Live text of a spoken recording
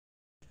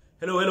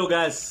Hello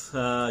guys.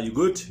 You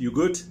good? You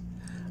good?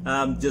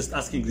 Just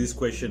asking this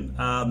question.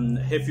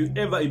 Have you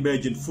ever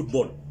imagined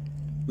football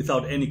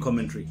without any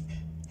commentary?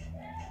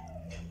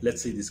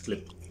 Let's see this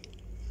clip.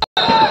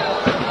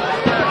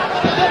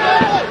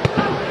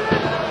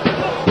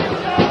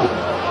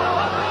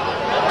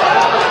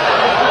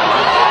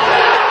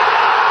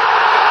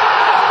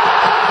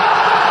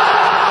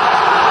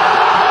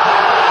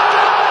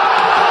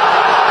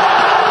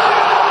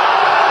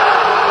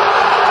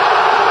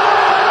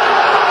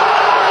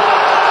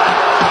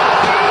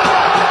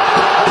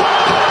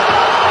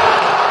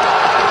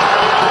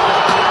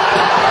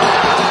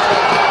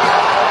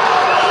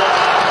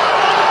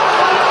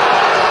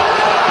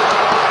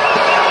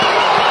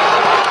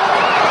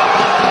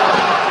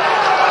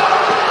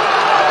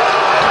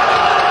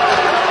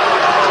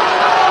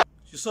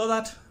 You saw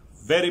that?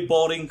 Very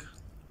boring.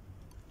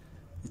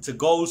 It's a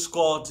goal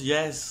scored,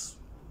 yes.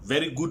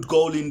 Very good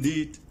goal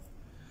indeed.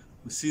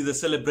 We see the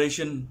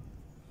celebration,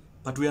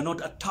 but we are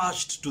not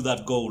attached to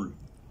that goal.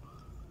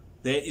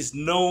 There is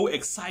no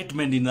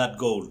excitement in that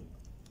goal.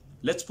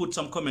 Let's put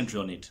some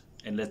commentary on it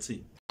and let's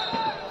see.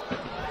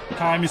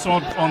 Time is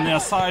on their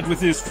side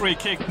with this free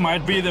kick.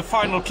 Might be the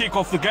final kick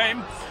of the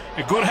game.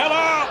 A good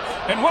header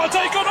and well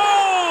taken.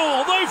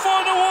 Oh, they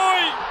found a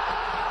way.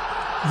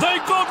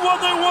 They got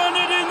what they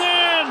wanted in the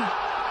end.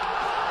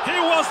 He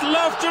was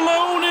left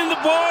alone in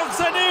the box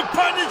and he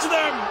punished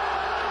them.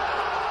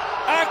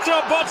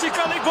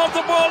 Acrobatically got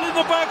the ball in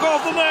the back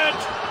of the net.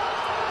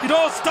 It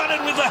all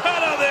started with the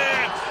header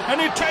there, and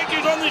he take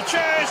it on the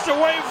chest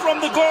away from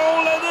the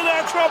goal, and then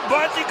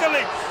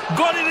acrobatically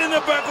got it in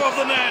the back of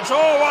the net.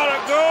 Oh, what a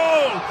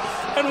goal!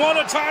 And what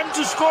a time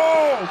to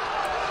score!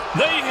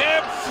 They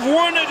have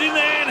won it in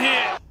the end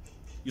here.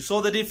 You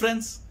saw the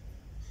difference?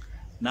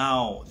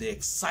 Now, the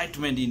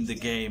excitement in the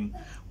game.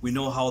 We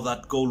know how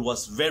that goal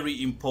was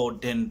very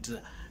important,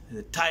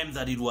 the time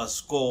that it was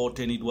scored,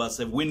 and it was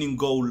a winning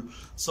goal.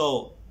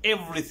 So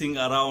everything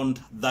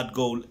around that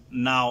goal,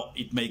 now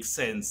it makes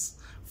sense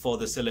for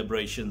the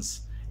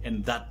celebrations,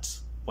 and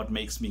that's what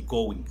makes me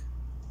going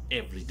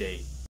every day.